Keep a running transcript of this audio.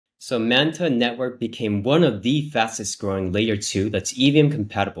So Manta Network became one of the fastest growing layer 2 that's EVM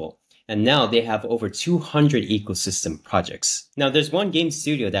compatible. And now they have over 200 ecosystem projects. Now there's one game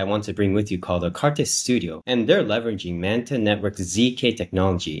studio that I want to bring with you called the Khartes Studio, and they're leveraging Manta Network's zk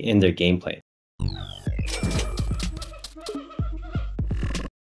technology in their gameplay.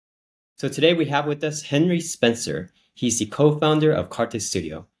 So today we have with us Henry Spencer. He's the co-founder of Khartes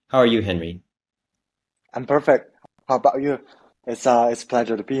Studio. How are you, Henry? I'm perfect. How about you? It's a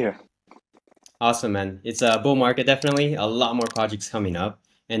pleasure to be here. Awesome, man. It's a bull market, definitely. A lot more projects coming up.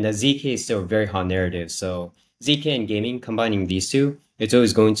 And the zk is still a very hot narrative. So zk and gaming, combining these two, it's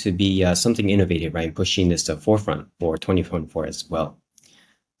always going to be something innovative, right? Pushing this to forefront for 2024 as well.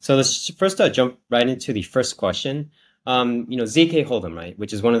 So let's first jump right into the first question. zkHoldem, right?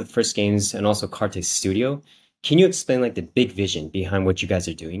 Which is one of the first games and also Khartes Studio. Can you explain like the big vision behind what you guys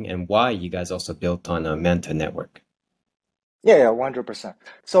are doing and why you guys also built on a Manta network? Yeah, 100%.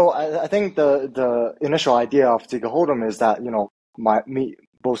 So I think the initial idea of zkHoldem is that,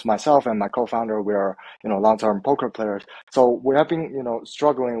 both myself and my co-founder, we're, long-term poker players. So we have been,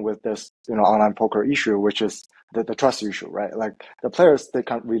 struggling with this, online poker issue, which is the trust issue, right? Like the players, they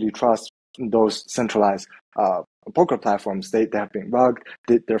can't really trust those centralized poker platforms. They have been rugged.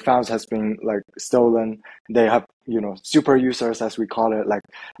 Their funds has been like stolen. They have, super users, as we call it, like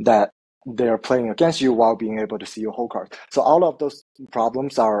that they're playing against you while being able to see your whole card. So all of those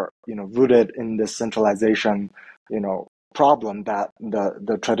problems are, rooted in this centralization, problem that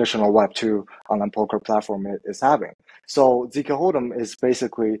the traditional Web2 online poker platform is having. So zkHoldem is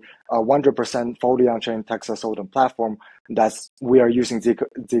basically a 100% fully on-chain Texas Hold'em platform we are using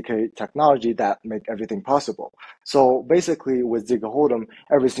zk technology that make everything possible. So basically with zkHoldem,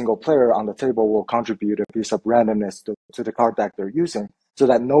 every single player on the table will contribute a piece of randomness to the card deck they're using, so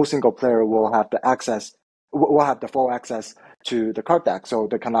that no single player will have the full access to the card deck. So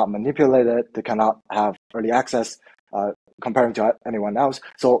they cannot manipulate it. They cannot have early access comparing to anyone else.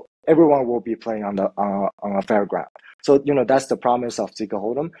 So everyone will be playing on a fair ground. So that's the promise of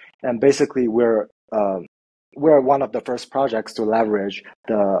zkHoldem, and basically we're one of the first projects to leverage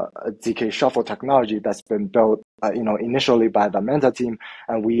the zk Shuffle technology that's been built, initially by the Manta team,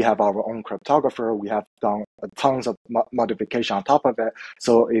 and we have our own cryptographer. We have done tons of modification on top of it,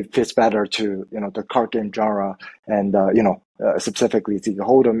 so it fits better to the card game genre, and specifically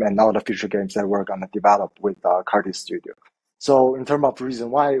zkHoldem and all the future games that we're gonna develop with Khartes Studio. So in terms of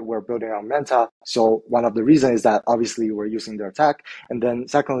reason why we're building on Manta, so one of the reasons is that obviously we're using their tech, and then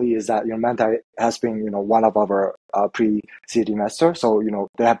secondly is that Manta has been one of our pre-seed investors, so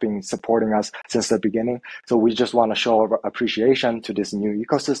they have been supporting us since the beginning. So we just want to show our appreciation to this new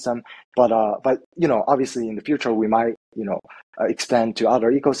ecosystem, but obviously in the future we might expand to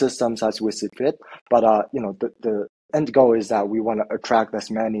other ecosystems as we see fit. But the end goal is that we want to attract as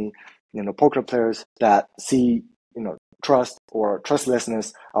many poker players that see trust or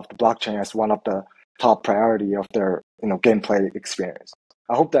trustlessness of the blockchain as one of the top priority of their gameplay experience.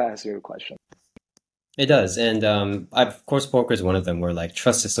 I hope that answers your question. It does. And of course, poker is one of them where like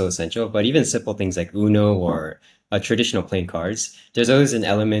trust is so essential. But even simple things like Uno or traditional playing cards, there's always an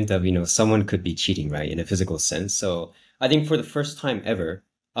element of, someone could be cheating, right, in a physical sense. So I think for the first time ever,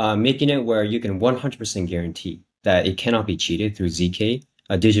 making it where you can 100% guarantee that it cannot be cheated through ZK,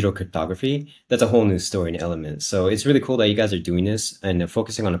 digital cryptography, that's a whole new story and element. So it's really cool that you guys are doing this and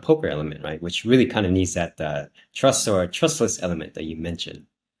focusing on a poker element, right, which really kind of needs that trust or trustless element that you mentioned.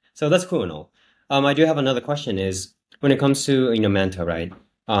 So that's cool and all. I do have another question is when it comes to, Manta, right?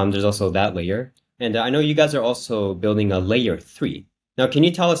 There's also that layer. And I know you guys are also building a layer 3. Now, can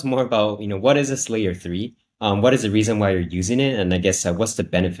you tell us more about, what is this layer 3? What is the reason why you're using it? And I guess what's the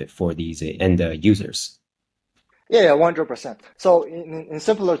benefit for these end users? Yeah, 100%. So in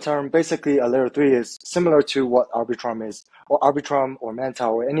simpler term, basically a layer 3 is similar to what Arbitrum is, or Arbitrum or Manta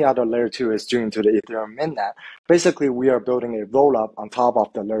or any other layer 2 is doing to the Ethereum mainnet. Basically, we are building a rollup on top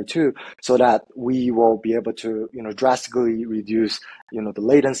of the layer 2 so that we will be able to, drastically reduce, the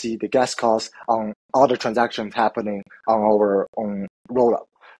latency, the gas costs on all the transactions happening on our own rollup.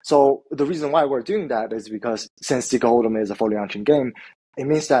 So the reason why we're doing that is because since zkHoldem is a fully on-chain game, it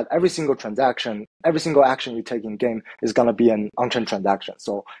means that every single transaction, every single action you take in game is going to be an on-chain transaction.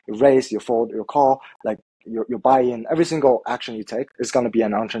 So you raise, you fold, you call, like you buy in, every single action you take is going to be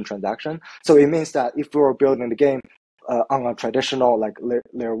an on-chain transaction. So it means that if we're building the game on a traditional like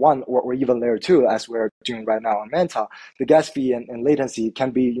layer 1 or even layer 2, as we're doing right now on Manta, the gas fee and latency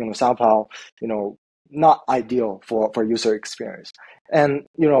can be somehow not ideal for user experience. And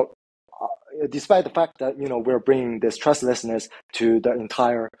despite the fact that we're bringing this trustlessness to the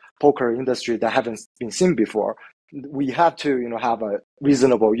entire poker industry that haven't been seen before, we have to, have a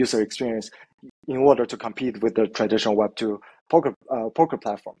reasonable user experience in order to compete with the traditional Web2 poker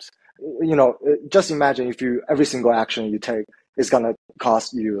platforms. Just imagine if every single action you take is gonna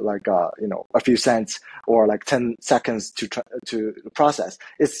cost you like a few cents or like 10 seconds to process.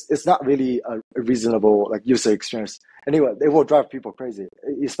 It's not really a reasonable like user experience. Anyway, it will drive people crazy,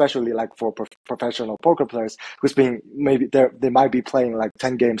 especially like for professional poker players who's being maybe they might be playing like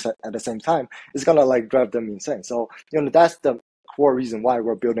 10 games at the same time. It's gonna like drive them insane. So that's the core reason why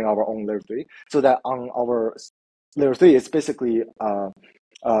we're building our own layer 3, so that on our layer 3 it's basically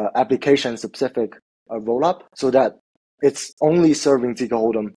application specific rollup, so that it's only serving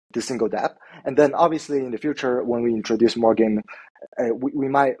zkHoldem the single dApp. And then obviously in the future when we introduce more game, we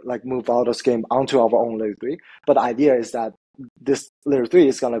might like move out of game onto our own layer 3. But the idea is that this layer 3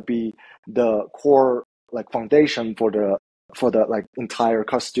 is going to be the core like foundation for the like entire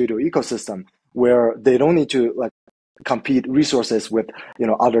Khartes Studio ecosystem, where they don't need to like compete resources with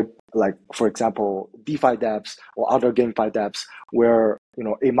other, like for example DeFi dApps or other GameFi dApps, where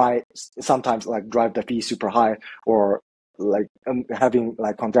it might sometimes like drive the fee super high, or like having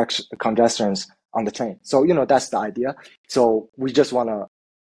like congestions on the chain. So that's the idea. So we just want to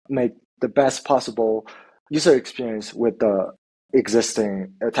make the best possible user experience with the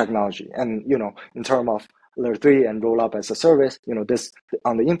existing technology. And in terms of layer 3 and roll up as a service, this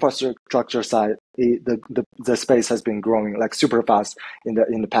on the infrastructure side, the space has been growing like super fast in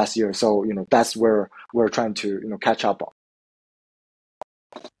the past year. So that's where we're trying to catch up on.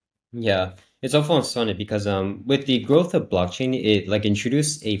 Yeah, it's almost funny because with the growth of blockchain, it like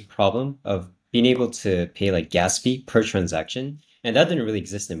introduced a problem of being able to pay like gas fee per transaction, and that didn't really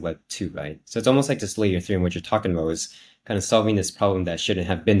exist in Web 2, right? So it's almost like this layer 3 and what you're talking about is kind of solving this problem that shouldn't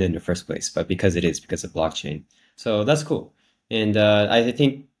have been there in the first place, but because it is because of blockchain. So that's cool. And I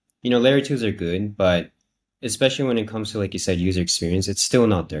think layer 2s are good, but especially when it comes to like you said user experience, it's still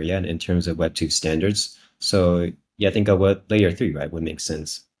not there yet in terms of Web 2 standards. So yeah, I think a layer 3, right, would make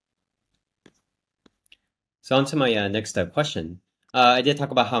sense. So on to my next question. I did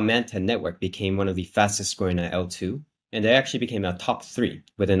talk about how Manta Network became one of the fastest growing L2, and they actually became a top three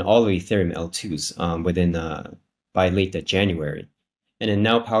within all of Ethereum L2s within by late January. And it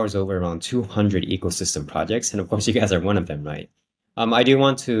now powers over around 200 ecosystem projects, and of course you guys are one of them, right? I do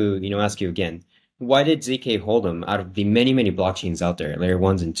want to ask you again, why did ZK Hold'em, out of the many blockchains out there, layer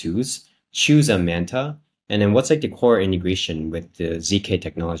ones and twos, choose a Manta? And then what's like the core integration with the ZK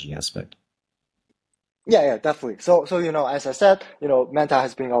technology aspect? Yeah, definitely. So, as I said, Manta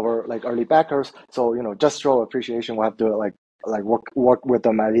has been our like early backers. So, just show appreciation. We have to like work with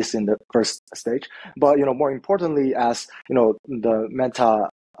them at least in the first stage. But more importantly, as the Manta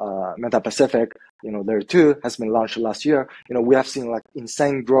Pacific, layer 2 has been launched last year. We have seen like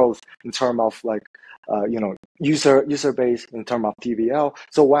insane growth in terms of like user base, in terms of TVL.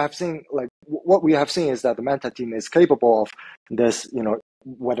 So what we have seen is that the Manta team is capable of this,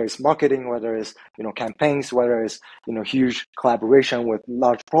 whether it's marketing, whether it's campaigns, whether it's huge collaboration with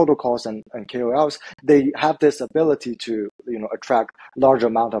large protocols and KOLs. They have this ability to attract large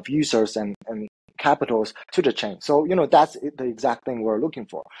amount of users and capitals to the chain. So that's the exact thing we're looking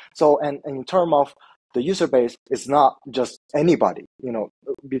for. So and in terms of the user base, it's not just anybody,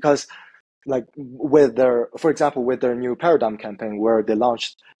 because like for example, with their new paradigm campaign, where they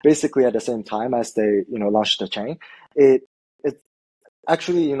launched basically at the same time as they launched the chain, it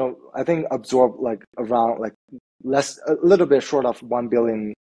actually I think absorbed like around like a little bit short of 1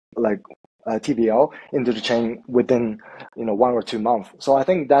 billion like TVL into the chain within 1 or 2 months. So I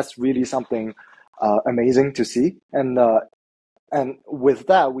think that's really something amazing to see. And with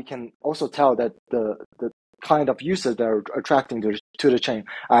that, we can also tell that the kind of users that are attracting to the chain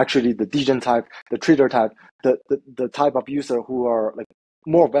are actually the degen type, the trader type, the type of user who are like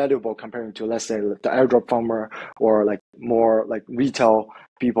more valuable comparing to, let's say, the airdrop farmer, or like more like retail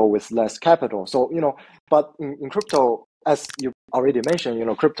people with less capital. So but in crypto, as you already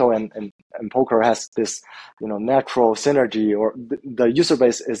mentioned, crypto and poker has this natural synergy, or the user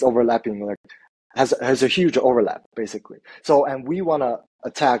base is overlapping, like has a huge overlap basically. So and we want to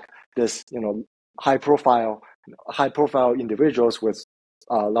attack this high profile individuals with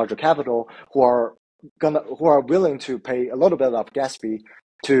larger capital, who are willing to pay a little bit of gas fee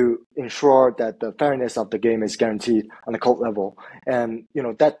to ensure that the fairness of the game is guaranteed on the code level. And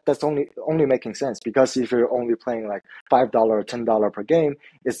that's only making sense, because if you're only playing like $5 $10 per game,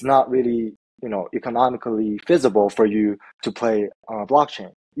 it's not really economically feasible for you to play on a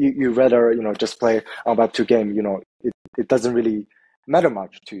blockchain. You rather just play on Web2 game. It doesn't really matter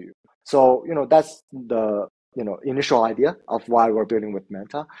much to you. So that's initial idea of why we're building with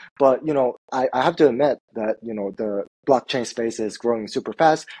Manta. But I have to admit that the blockchain space is growing super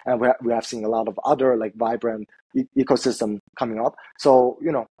fast, and we have seen a lot of other like vibrant ecosystem coming up. So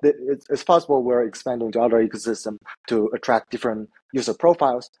it's possible we're expanding to other ecosystem to attract different user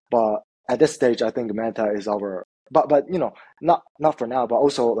profiles. But at this stage, I think Manta is our but not for now, but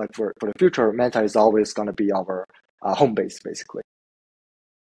also like for the future, Manta is always going to be our home base basically.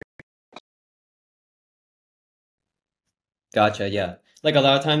 Gotcha. Yeah. Like a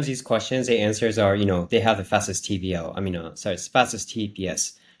lot of times these questions, the answers are, they have the fastest TVL. I mean, sorry, it's fastest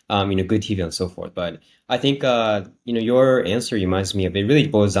TPS, good TVL and so forth. But I think, your answer reminds me of it really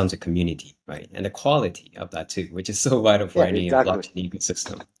boils down to community, right? And the quality of that too, which is so vital for Yeah, any exactly. blockchain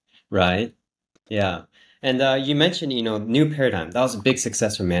ecosystem, right? Yeah. And you mentioned, new paradigm. That was a big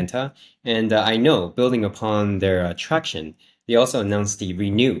success for Manta. And I know building upon their traction, they also announced the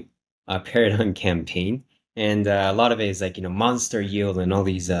Renew paradigm campaign. And a lot of it is like, monster yield and all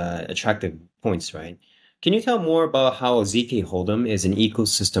these attractive points, right? Can you tell more about how zkHoldem is an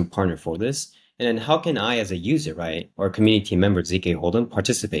ecosystem partner for this? And then how can I, as a user, right, or community member of zkHoldem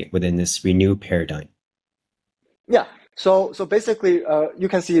participate within this Renew paradigm? Yeah. So basically, you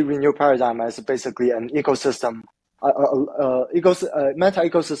can see Renew Paradigm as basically an ecosystem, meta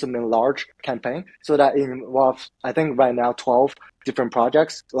ecosystem in large campaign. So that involves, I think right now, 12 different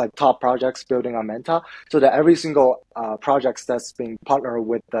projects, like top projects building on Manta. So that every single projects that's being partnered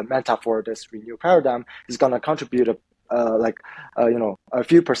with the Manta for this Renew Paradigm is going to contribute a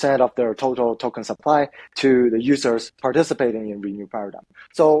few percent of their total token supply to the users participating in Renew Paradigm.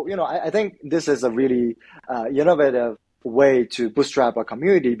 So I think this is a really innovative way to bootstrap a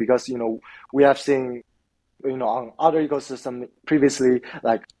community because we have seen on other ecosystem previously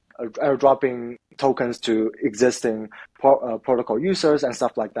like airdropping tokens to existing protocol users and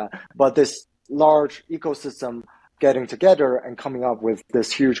stuff like that. But this large ecosystem getting together and coming up with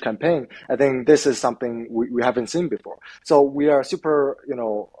this huge campaign, I think this is something we haven't seen before. So we are super,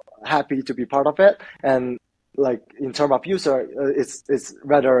 happy to be part of it. And like in terms of user, it's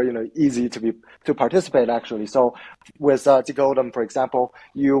rather easy to participate actually. So with zkHoldem, for example,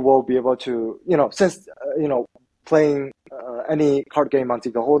 you will be able to since playing any card game on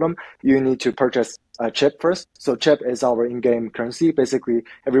zkHoldem, you need to purchase a chip first. So chip is our in-game currency. Basically,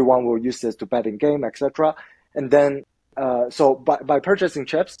 everyone will use this to bet in game, etc. And then so by purchasing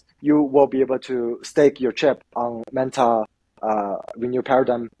chips, you will be able to stake your chip on Manta Renew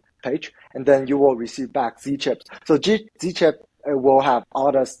Paradigm page, and then you will receive back Z chips. So Z chip will have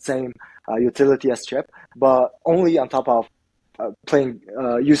all the same utility as chip, but only on top of playing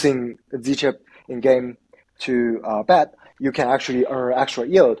using Z chip in game to bet, you can actually earn extra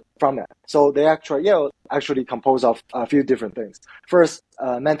yield from it. So the extra yield actually composed of a few different things. First,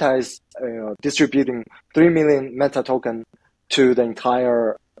 Manta is distributing 3 million Manta token to the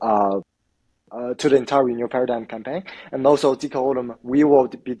entire Renew Paradigm campaign. And also zkHoldem, we will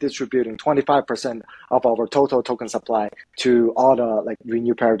be distributing 25% of our total token supply to all the like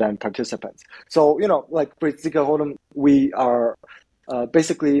Renew Paradigm participants. So, like for zkHoldem, we are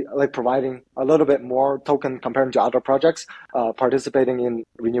basically like providing a little bit more token compared to other projects participating in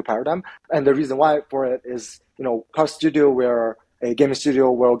Renew Paradigm. And the reason why for it is, Khartes Studio, we're a gaming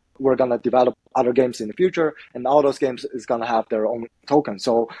studio where we're going to develop other games in the future, and all those games is going to have their own token.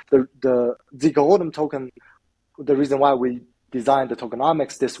 So the zkHoldem token, the reason why we designed the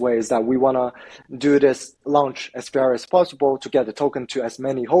tokenomics this way is that we want to do this launch as fair as possible to get the token to as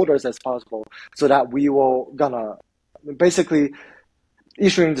many holders as possible, so that we will gonna basically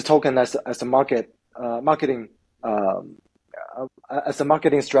issuing the token as a marketing as a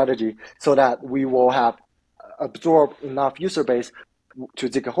marketing strategy, so that we will have absorb enough user base to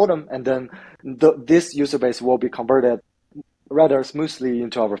zkHoldem, and then this user base will be converted rather smoothly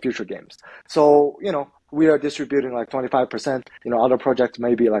into our future games. So we are distributing like 25%. Other projects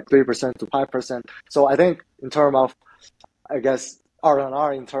maybe like 3% to 5%. So I think in terms of, I guess,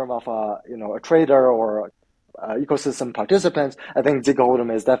 R&R in terms of a trader or ecosystem participants, I think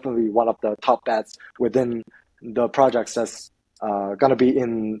zkHoldem is definitely one of the top bets within the projects that's gonna be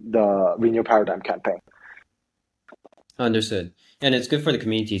in the Renew Paradigm campaign. Understood. And it's good for the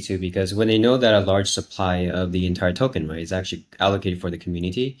community too, because when they know that a large supply of the entire token, right, is actually allocated for the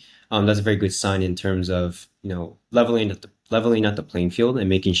community, that's a very good sign in terms of, leveling out the playing field and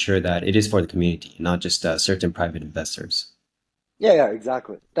making sure that it is for the community, not just certain private investors. Yeah,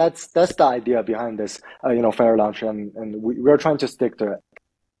 exactly. That's the idea behind this, fair launch, and we're trying to stick to it.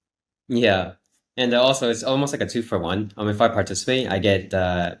 Yeah. And also, it's almost like a two for one. If I participate, I get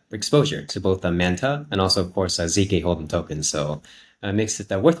exposure to both the Manta and also, of course, ZK Hold'em tokens. So it makes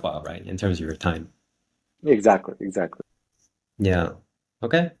it worthwhile, right, in terms of your time. Exactly, exactly. Yeah.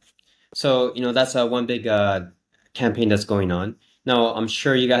 Okay. So, that's one big campaign that's going on. Now, I'm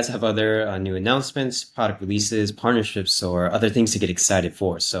sure you guys have other new announcements, product releases, partnerships, or other things to get excited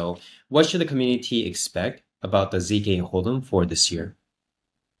for. So, what should the community expect about the zk Hold'em for this year?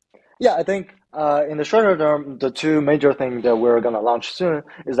 Yeah, I think in the shorter term, the two major things that we're gonna launch soon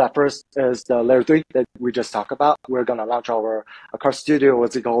is that first is the layer three that we just talked about. We're gonna launch our Khartes Studio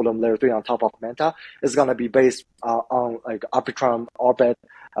with zkHoldem layer three on top of Manta. It's gonna be based on like Arbitrum orbit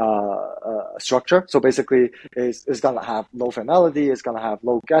structure. So basically, it's gonna have low finality, it's gonna have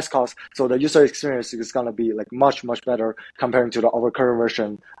low gas cost. So the user experience is gonna be like much better comparing to our current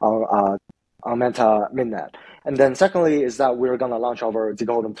version on Manta Midnet. And then secondly is that we're gonna launch our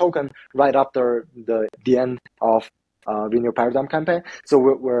zkHoldem token right after the end of Renew Paradigm campaign. So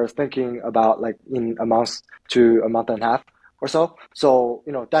we're thinking about like in a month to a month and a half or so. So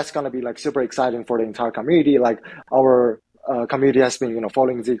that's gonna be like super exciting for the entire community. Like our community has been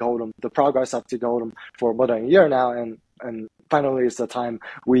following zkHoldem, the progress of zkHoldem for more than a year now, and finally it's the time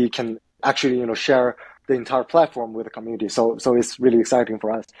we can actually share the entire platform with the community. So it's really exciting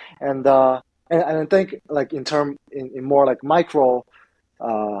for us. And and I think like in more like micro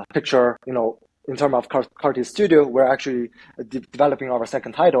picture, in terms of Khartes Studio, we're actually developing our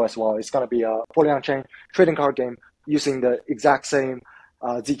second title as well. It's going to be a fully on-chain trading card game using the exact same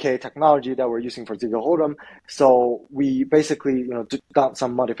zk technology that we're using for zkHoldem. So we basically got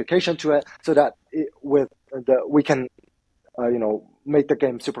some modification to it so that we can make the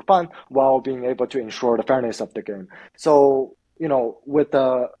game super fun while being able to ensure the fairness of the game. So, with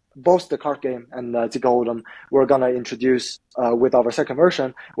both the card game and zkHoldem, we're gonna introduce with our second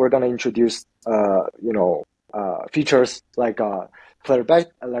version, we're gonna introduce features like player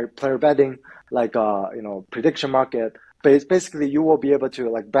betting, like prediction market. Basically, you will be able to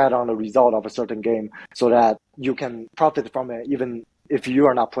like bet on the result of a certain game so that you can profit from it even if you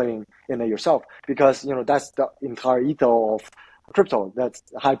are not playing in it yourself, because that's the entire ethos of crypto. That's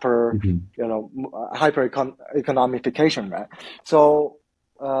Mhm. hyper economification, right? So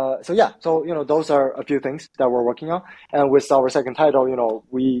so yeah, so those are a few things that we're working on, and with our second title,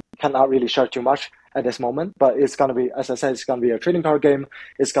 we cannot really share too much at this moment, but it's gonna be, as I said, it's gonna be a trading card game.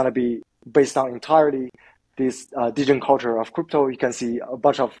 It's gonna be based on entirely this digital culture of crypto. You can see a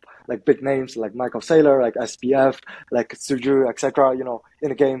bunch of like big names like Michael Saylor, like SPF, like Suju, etc. In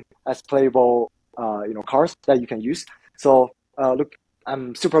the game as playable, cards that you can use. So look,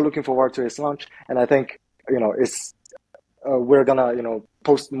 I'm super looking forward to its launch, and I think it's we're gonna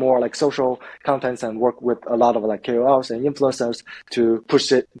post more like social contents and work with a lot of like KOLs and influencers to push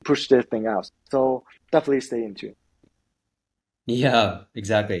this thing out. So definitely stay in tune. Yeah,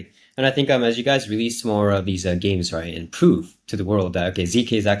 exactly. And I think as you guys release more of these games, right, and prove to the world that okay,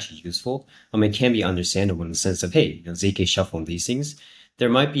 ZK is actually useful, it can be understandable in the sense of hey, ZK shuffle and these things. There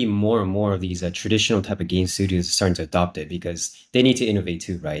might be more and more of these traditional type of game studios starting to adopt it because they need to innovate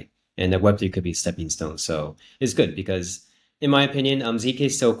too, right? And the Web3 could be a stepping stone. So it's good because, in my opinion, ZK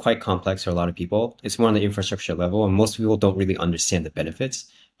is still quite complex for a lot of people. It's more on the infrastructure level, and most people don't really understand the benefits.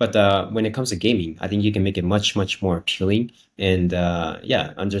 But when it comes to gaming, I think you can make it much more appealing and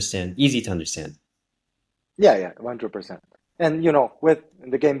yeah, easy to understand. Yeah, 100%. And with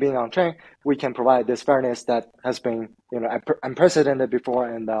the game being on chain, we can provide this fairness that has been unprecedented before,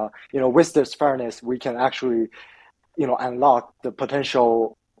 and with this fairness, we can actually unlock the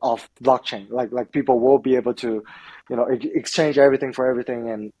potential of blockchain. Like people will be able to exchange everything for everything,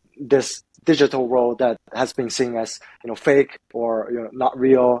 and this digital world that has been seen as fake or not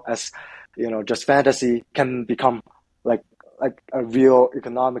real, as just fantasy, can become like a real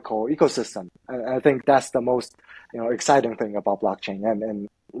economical ecosystem. And I think that's the most exciting thing about blockchain and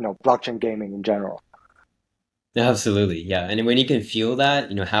blockchain gaming in general. Absolutely, yeah. And when you can feel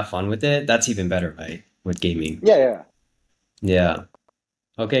that, have fun with it, that's even better, right? With gaming. Yeah. Yeah.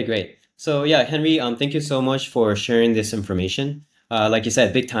 Okay, great. So yeah, Henry, thank you so much for sharing this information. Like you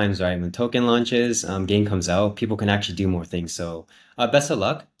said, big times, right? When token launches, game comes out, people can actually do more things. So best of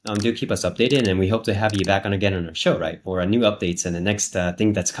luck. Do keep us updated, and we hope to have you back on again on our show, right? For new updates and the next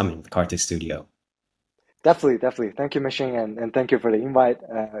thing that's coming with Khartes Studio. Definitely. Thank you, Machine, and thank you for the invite.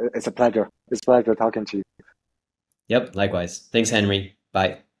 It's a pleasure. It's a pleasure talking to you. Yep, likewise. Thanks, Henry.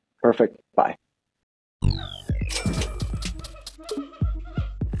 Bye. Perfect. Bye.